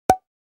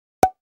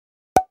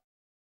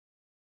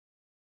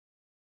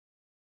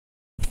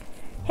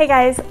Hey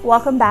guys,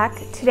 welcome back.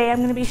 Today I'm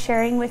going to be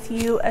sharing with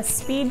you a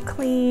speed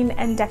clean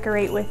and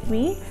decorate with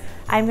me.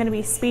 I'm going to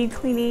be speed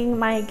cleaning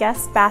my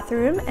guest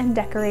bathroom and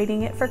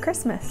decorating it for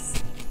Christmas.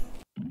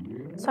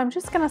 So I'm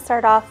just going to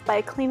start off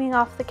by cleaning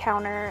off the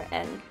counter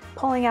and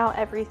pulling out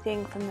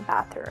everything from the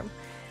bathroom.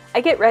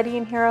 I get ready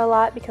in here a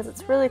lot because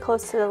it's really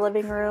close to the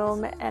living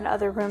room and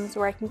other rooms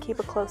where I can keep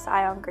a close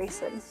eye on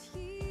Grayson.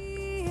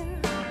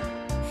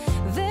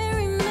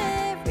 Very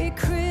Merry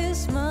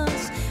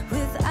Christmas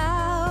without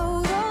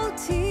all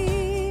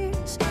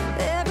tears.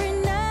 Every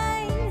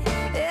night,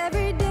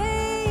 every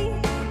day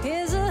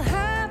is a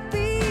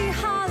happy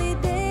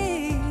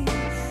holiday.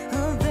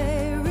 A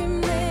very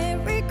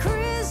Merry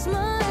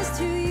Christmas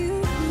to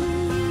you.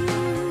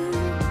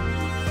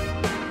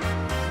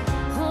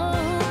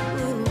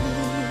 Oh,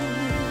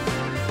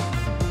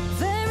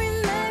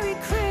 very Merry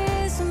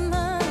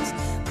Christmas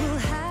we'll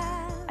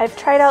have. I've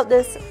tried out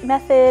this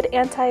Method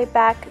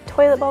anti-bac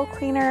toilet bowl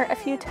cleaner a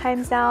few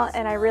times now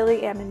and I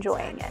really am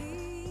enjoying it.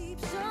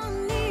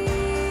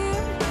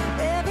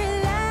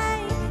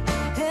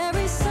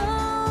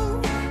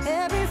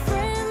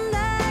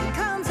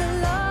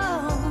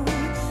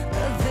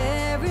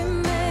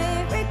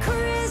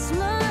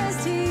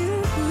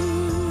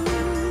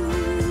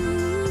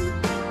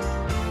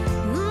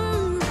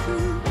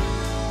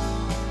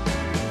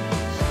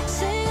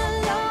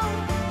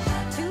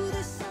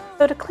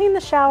 So to clean the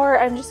shower,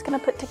 I'm just going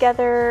to put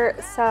together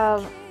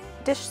some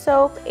dish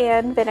soap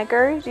and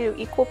vinegar, do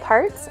equal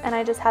parts, and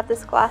I just have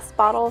this glass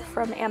bottle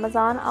from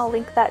Amazon. I'll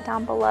link that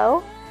down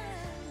below.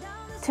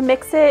 To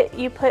mix it,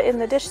 you put in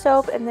the dish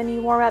soap and then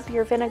you warm up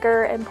your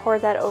vinegar and pour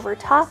that over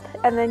top,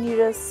 and then you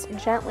just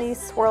gently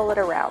swirl it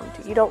around.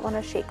 You don't want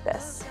to shake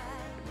this.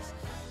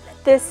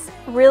 This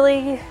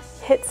really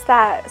hits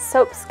that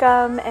soap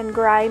scum and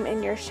grime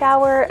in your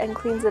shower and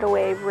cleans it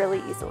away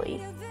really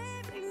easily.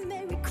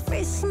 Merry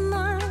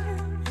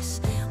Christmas,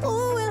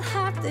 oh, we'll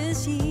have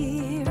this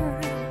year.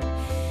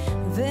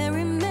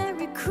 Very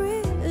Merry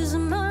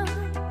Christmas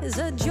is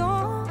a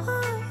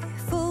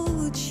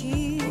joyful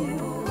cheer.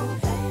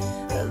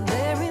 A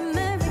very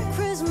Merry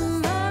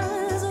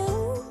Christmas.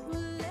 Oh,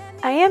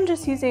 I am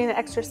just using an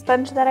extra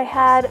sponge that I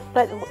had,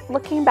 but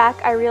looking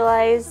back I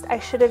realized I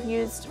should have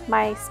used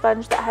my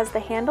sponge that has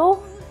the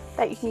handle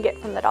that you can get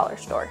from the dollar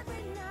store.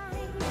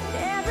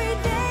 every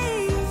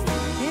day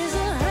is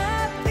a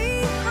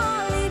happy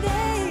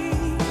holiday.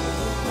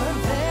 A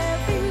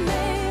very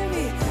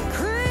Merry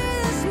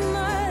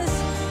Christmas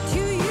to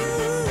you.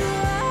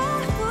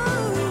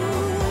 Oh,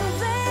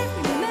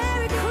 very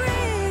Merry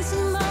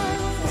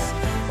Christmas.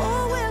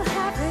 Oh, we'll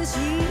have this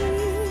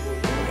year.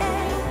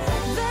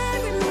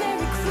 Very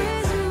Merry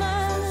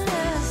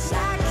Christmas. I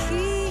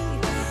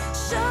keep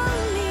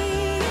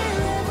showing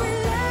every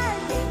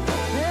light,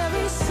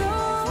 every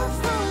soul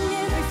from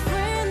every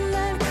friend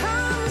that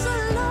comes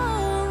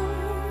along.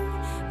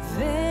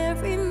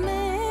 Very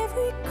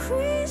Merry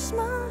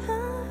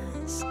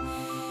Christmas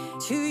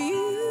to you.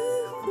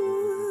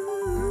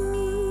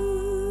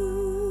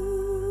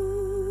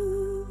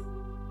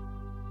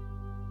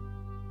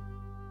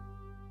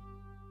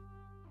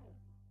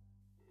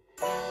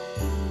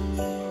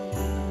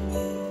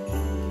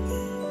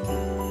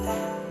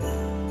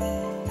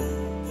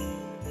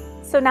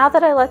 So now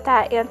that I let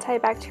that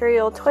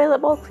antibacterial toilet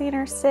bowl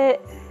cleaner sit,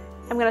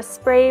 I'm going to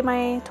spray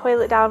my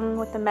toilet down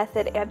with the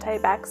Method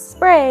anti-bac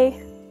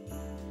spray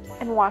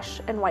and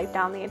wash and wipe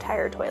down the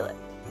entire toilet.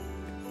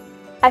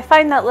 I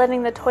find that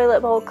letting the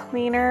toilet bowl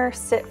cleaner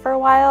sit for a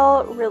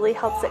while really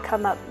helps it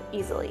come up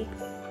easily.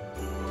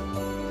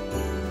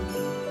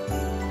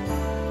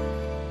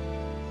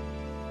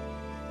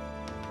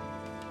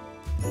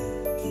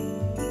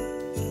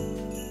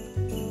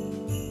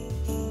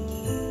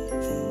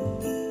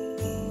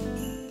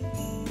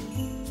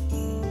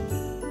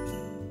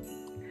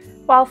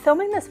 While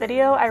filming this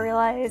video, I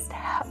realized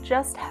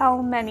just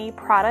how many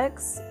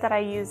products that I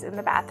use in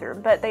the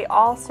bathroom, but they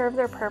all serve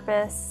their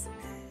purpose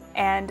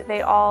and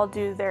they all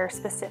do their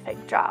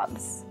specific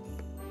jobs.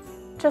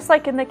 Just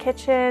like in the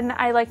kitchen,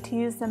 I like to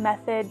use the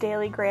Method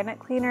Daily Granite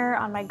Cleaner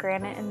on my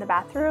granite in the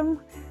bathroom.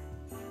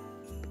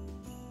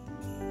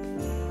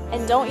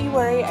 And don't you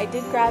worry, I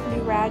did grab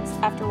new rags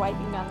after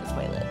wiping down the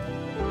toilet.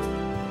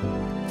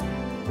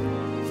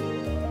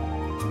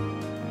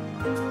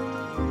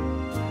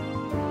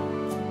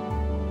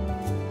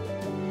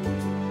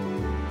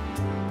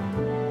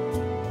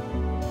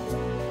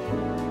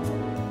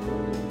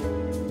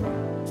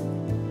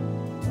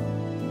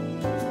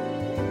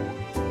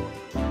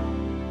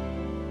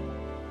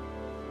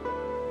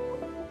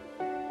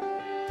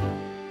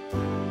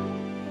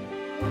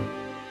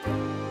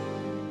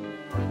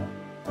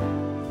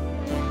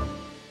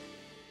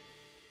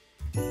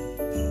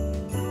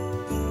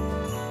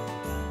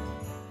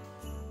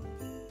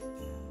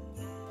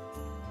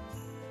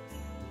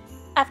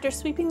 After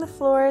sweeping the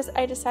floors,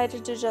 I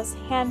decided to just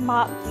hand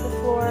mop the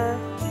floor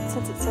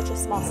since it's such a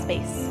small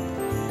space.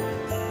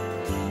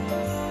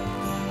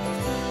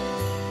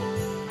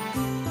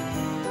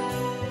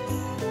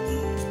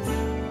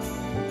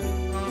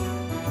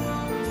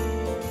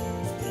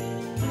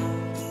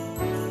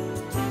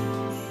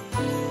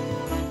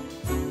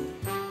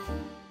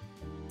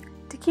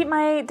 keep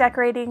my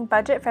decorating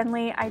budget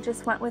friendly, I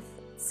just went with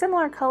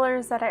similar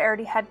colors that I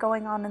already had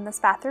going on in this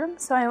bathroom.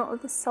 So I went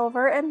with the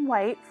silver and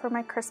white for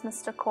my Christmas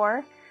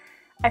decor.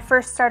 I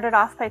first started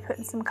off by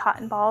putting some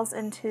cotton balls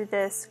into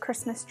this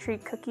Christmas tree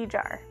cookie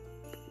jar.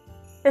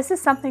 This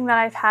is something that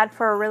I've had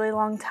for a really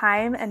long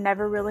time and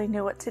never really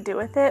knew what to do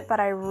with it, but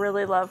I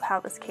really love how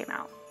this came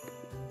out.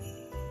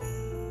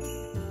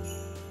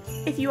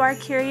 If you are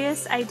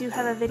curious, I do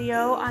have a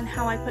video on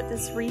how I put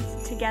this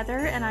wreath together,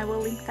 and I will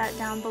link that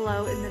down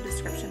below in the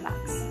description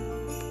box.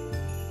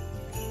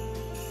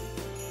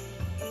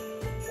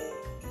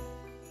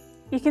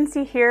 You can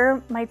see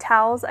here my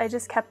towels, I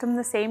just kept them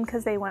the same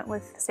because they went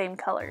with the same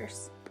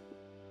colors.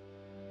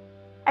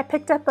 I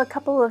picked up a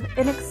couple of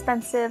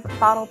inexpensive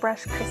bottle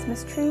brush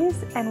Christmas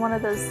trees and one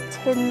of those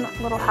tin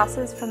little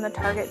houses from the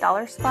Target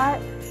dollar spot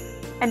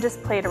and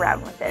just played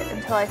around with it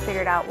until I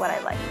figured out what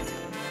I liked.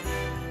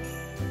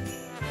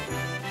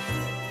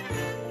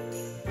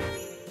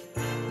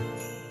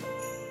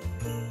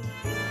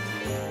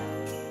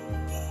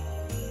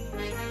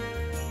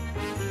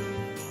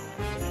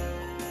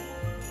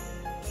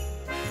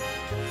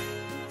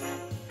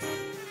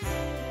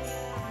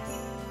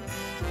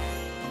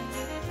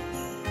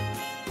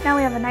 Now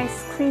we have a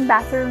nice clean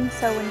bathroom,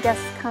 so when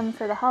guests come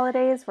for the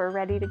holidays, we're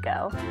ready to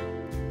go.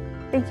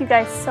 Thank you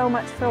guys so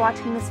much for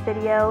watching this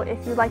video.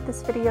 If you like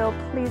this video,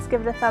 please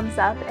give it a thumbs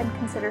up and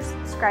consider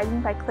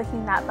subscribing by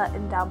clicking that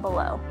button down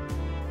below.